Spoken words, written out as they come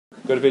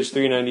Go to page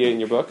 398 in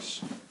your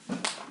books.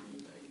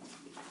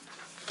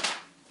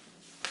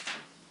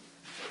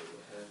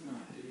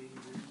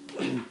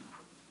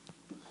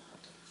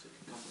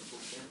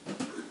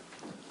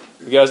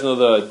 You guys know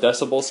the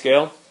decibel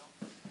scale?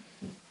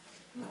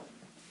 You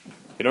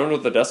don't know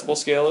what the decibel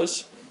scale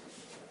is?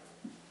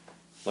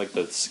 Like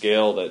the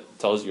scale that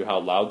tells you how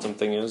loud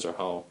something is or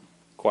how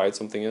quiet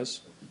something is?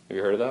 Have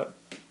you heard of that?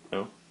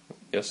 No?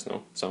 Yes,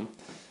 no, some.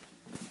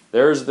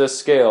 There's this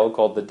scale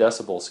called the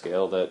decibel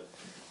scale that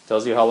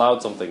tells you how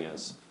loud something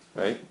is,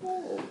 right?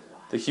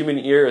 The human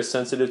ear is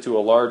sensitive to a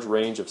large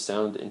range of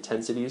sound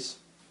intensities.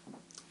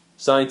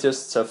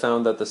 Scientists have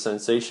found that the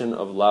sensation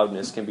of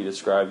loudness can be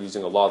described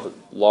using a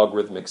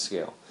logarithmic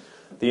scale.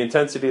 The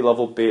intensity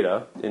level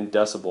beta in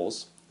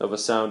decibels of a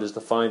sound is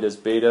defined as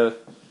beta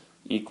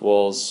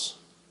equals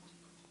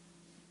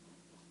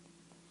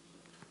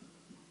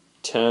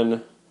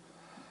 10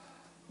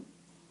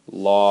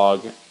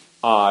 log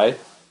I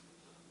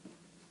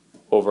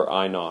over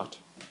I naught,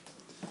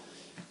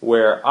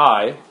 where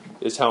I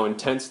is how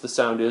intense the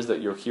sound is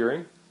that you're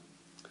hearing,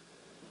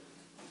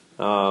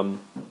 and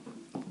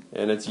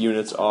its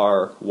units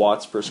are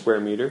watts per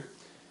square meter,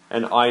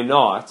 and I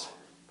naught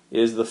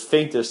is the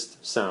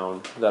faintest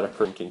sound that a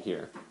person can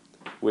hear,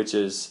 which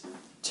is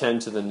 10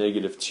 to the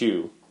negative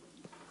 2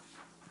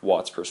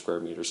 watts per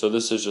square meter. So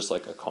this is just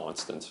like a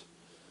constant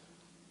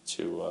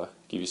to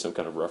give you some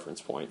kind of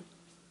reference point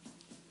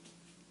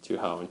to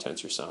how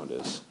intense your sound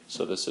is.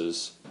 So this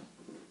is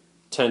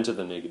 10 to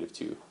the negative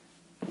 2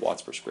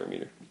 watts per square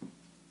meter,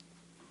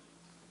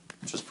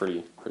 which is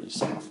pretty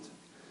soft.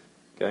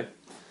 Okay.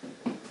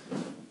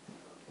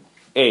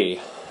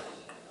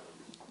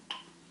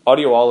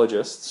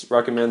 Audiologists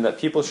recommend that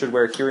people should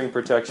wear hearing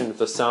protection if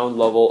the sound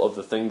level of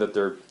the thing that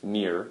they're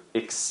near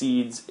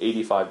exceeds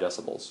 85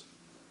 decibels.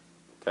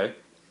 Okay?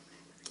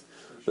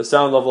 The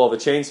sound level of a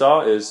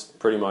chainsaw is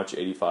pretty much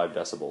 85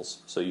 decibels,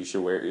 so you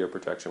should wear ear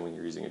protection when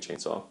you're using a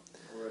chainsaw.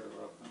 Or at a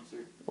rock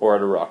concert. Or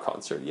at a rock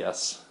concert,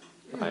 yes.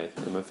 I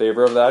am in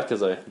favor of that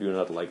because I do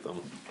not like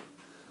them.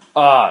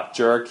 Ah,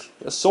 jerk.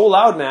 It's so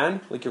loud,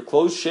 man. Like your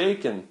clothes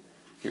shake and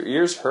your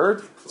ears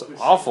hurt. It's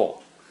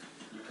awful.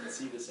 You can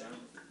see the sound.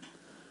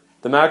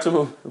 The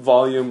maximum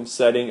volume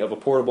setting of a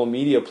portable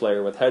media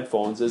player with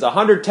headphones is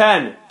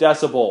 110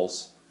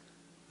 decibels.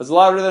 That's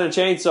louder than a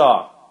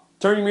chainsaw.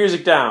 Turn your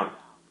music down.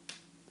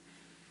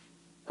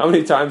 How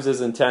many times as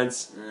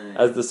intense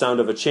as the sound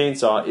of a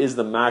chainsaw is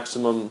the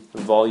maximum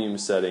volume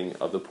setting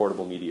of the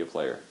portable media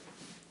player?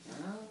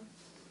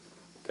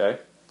 Okay?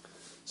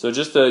 So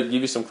just to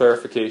give you some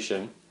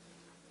clarification,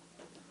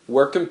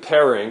 we're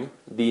comparing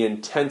the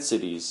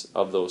intensities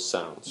of those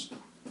sounds.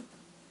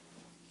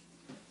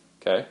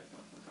 Okay?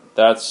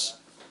 That's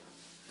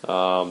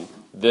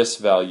this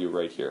value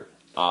right here,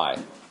 I.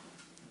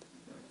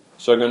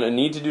 So I'm going to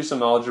need to do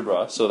some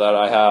algebra so that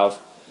I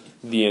have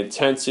the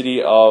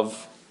intensity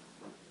of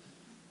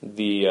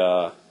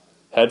the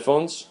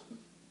headphones,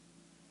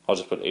 I'll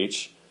just put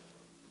H,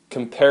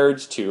 compared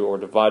to or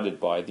divided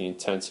by the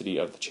intensity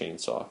of the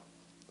chainsaw.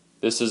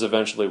 This is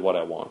eventually what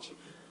I want.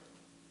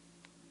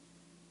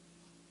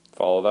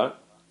 Follow that?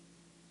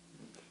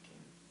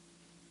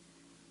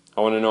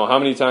 I want to know how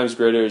many times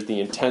greater is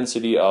the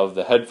intensity of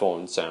the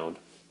headphone sound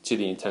to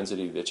the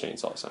intensity of the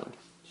chainsaw sound.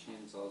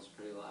 Chainsaw's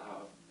pretty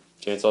loud.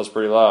 Chainsaw's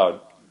pretty loud.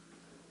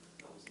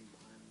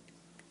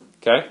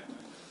 Okay?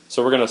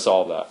 So we're going to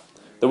solve that.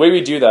 The way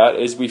we do that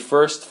is we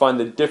first find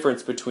the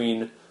difference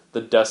between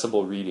the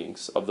decibel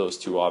readings of those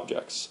two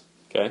objects.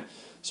 Okay?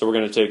 So we're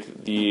going to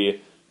take the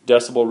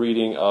decibel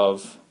reading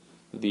of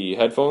the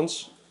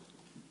headphones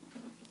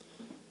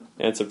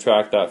and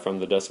subtract that from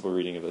the decibel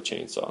reading of the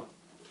chainsaw.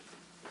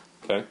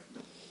 Okay?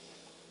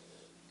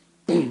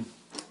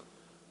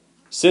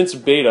 Since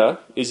beta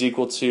is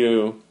equal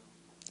to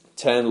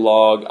 10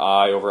 log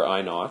I over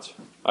I naught,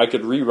 I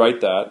could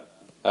rewrite that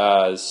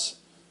as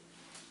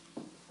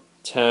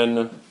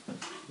 10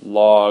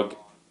 log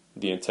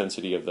the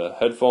intensity of the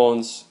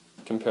headphones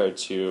compared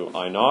to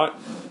I naught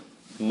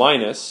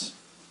minus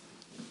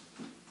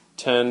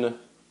 10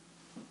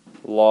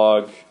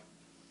 log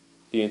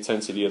the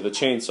intensity of the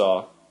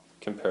chainsaw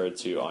compared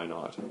to I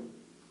naught.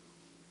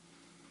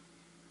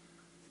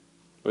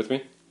 With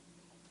me?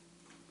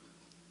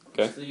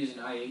 Okay. We're still using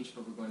IH,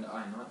 but we're going to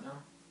I naught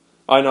now?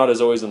 I naught is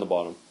always in the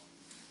bottom.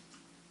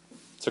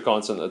 It's a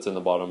constant that's in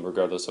the bottom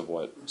regardless of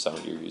what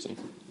sound you're using.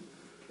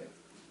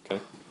 Okay.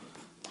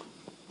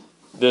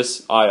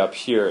 This I up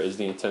here is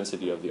the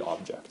intensity of the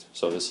object.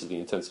 So this is the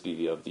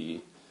intensity of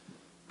the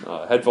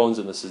headphones,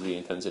 and this is the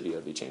intensity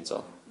of the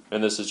chainsaw.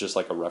 And this is just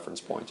like a reference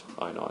point,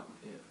 I naught.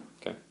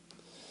 Okay.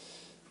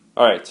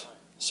 All right.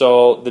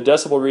 So the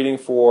decibel reading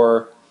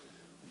for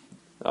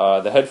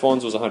the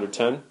headphones was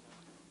 110.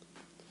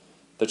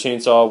 The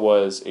chainsaw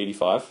was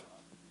 85.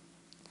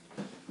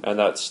 And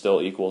that's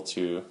still equal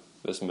to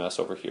this mess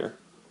over here.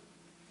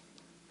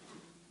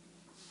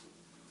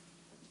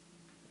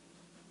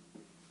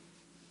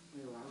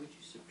 Why would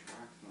you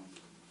subtract them?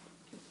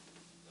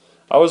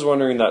 I was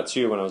wondering that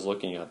too when I was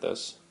looking at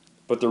this.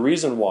 But the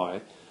reason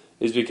why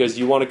is because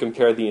you want to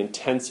compare the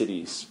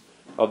intensities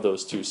of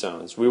those two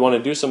sounds. We want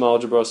to do some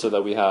algebra so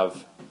that we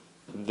have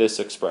this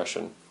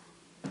expression.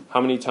 How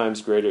many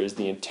times greater is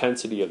the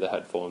intensity of the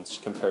headphones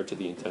compared to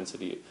the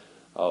intensity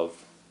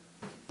of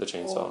the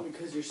chainsaw?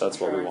 That's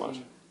what we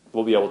want.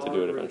 We'll be able to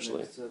do it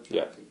eventually.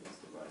 Yeah.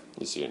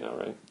 You see it now,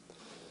 right?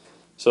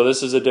 So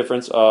this is a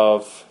difference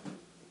of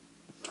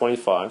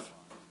 25.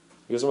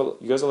 You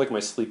guys are like my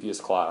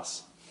sleepiest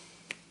class.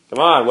 Come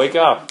on, wake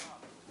up.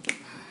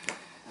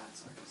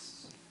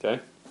 Okay?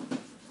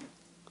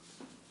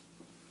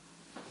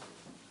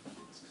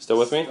 Still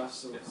with me?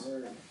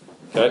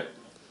 Okay.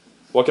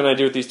 What can I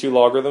do with these two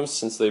logarithms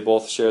since they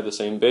both share the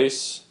same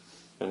base?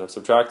 End up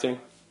subtracting.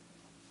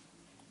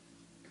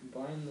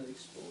 Combine the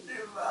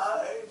exposure.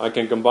 I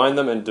can combine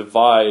them and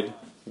divide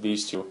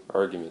these two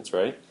arguments,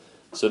 right?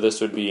 So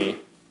this would be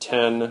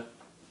 10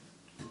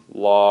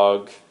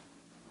 log.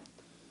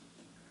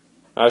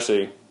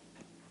 Actually,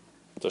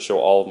 to show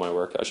all of my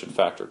work, I should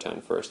factor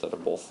 10 first out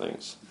of both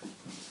things.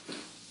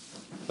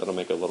 That'll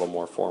make it a little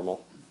more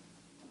formal.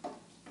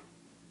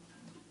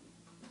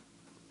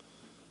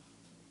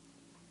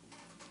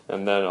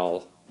 And then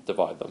I'll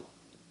divide them.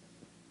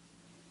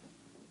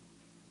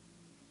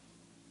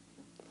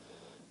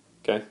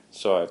 Okay,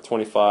 so I have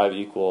 25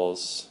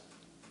 equals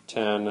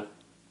 10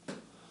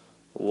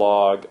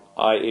 log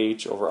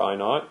IH over I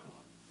naught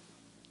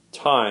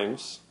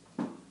times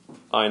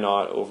I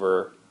naught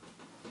over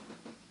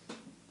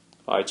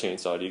I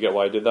chainsaw. Do you get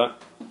why I did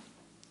that?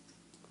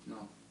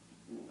 No.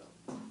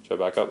 Should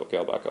I back up? Okay,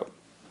 I'll back up.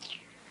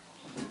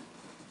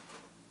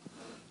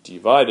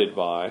 Divided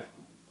by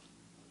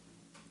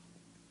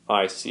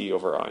IC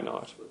over I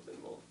naught.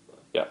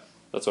 Yeah,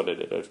 that's what I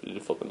did. I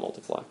did flip and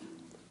multiply.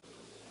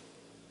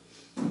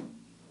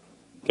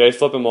 Okay,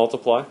 flip and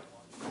multiply.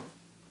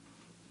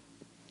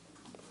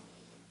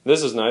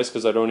 This is nice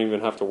because I don't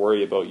even have to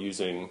worry about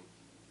using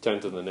 10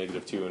 to the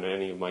negative 2 in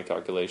any of my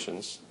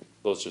calculations.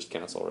 Those just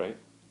cancel, right?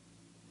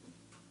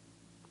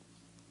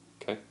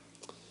 Okay.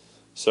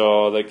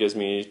 So that gives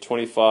me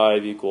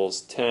 25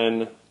 equals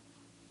 10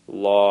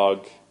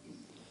 log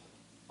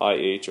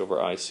IH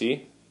over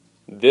IC.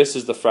 This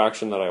is the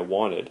fraction that I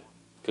wanted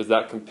because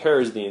that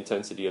compares the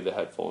intensity of the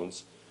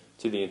headphones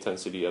to the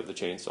intensity of the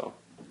chainsaw.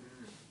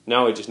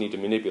 Now I just need to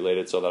manipulate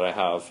it so that I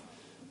have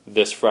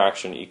this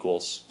fraction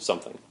equals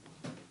something.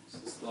 So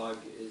this log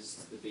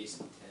is the base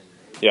of 10,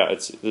 right? Yeah,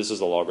 this is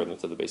the logarithm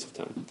to the base of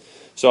 10.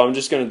 So I'm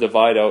just going to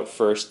divide out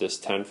first this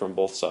 10 from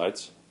both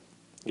sides.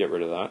 Get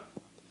rid of that.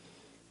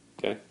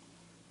 Okay.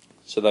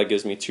 So that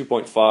gives me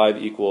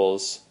 2.5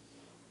 equals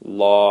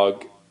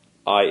log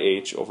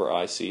IH over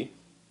IC.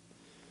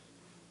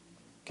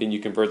 Can you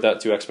convert that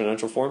to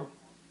exponential form?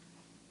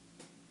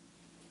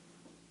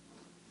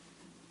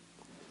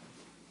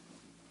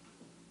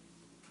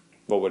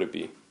 What would it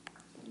be?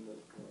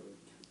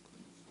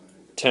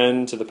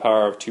 10 to the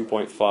power of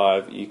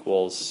 2.5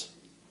 equals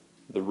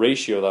the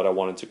ratio that I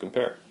wanted to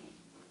compare.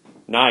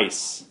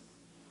 Nice.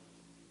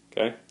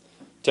 Okay.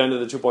 10 to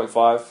the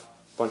 2.5.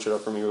 Punch it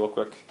up for me real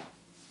quick.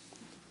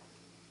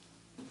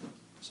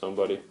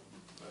 Somebody.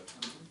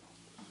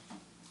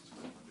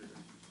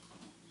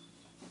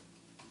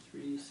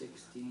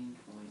 316.23.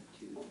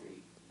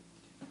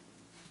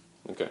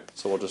 Okay,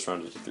 so we'll just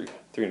round it to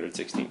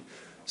 316.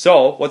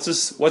 So, what's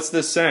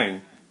this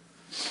saying?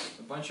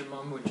 A bunch of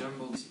mumbo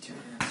jumbo.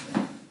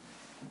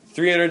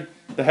 300,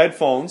 the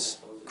headphones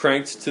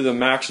cranked to the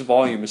max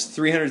volume is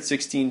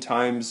 316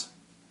 times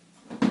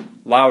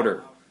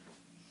louder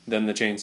than the chainsaw.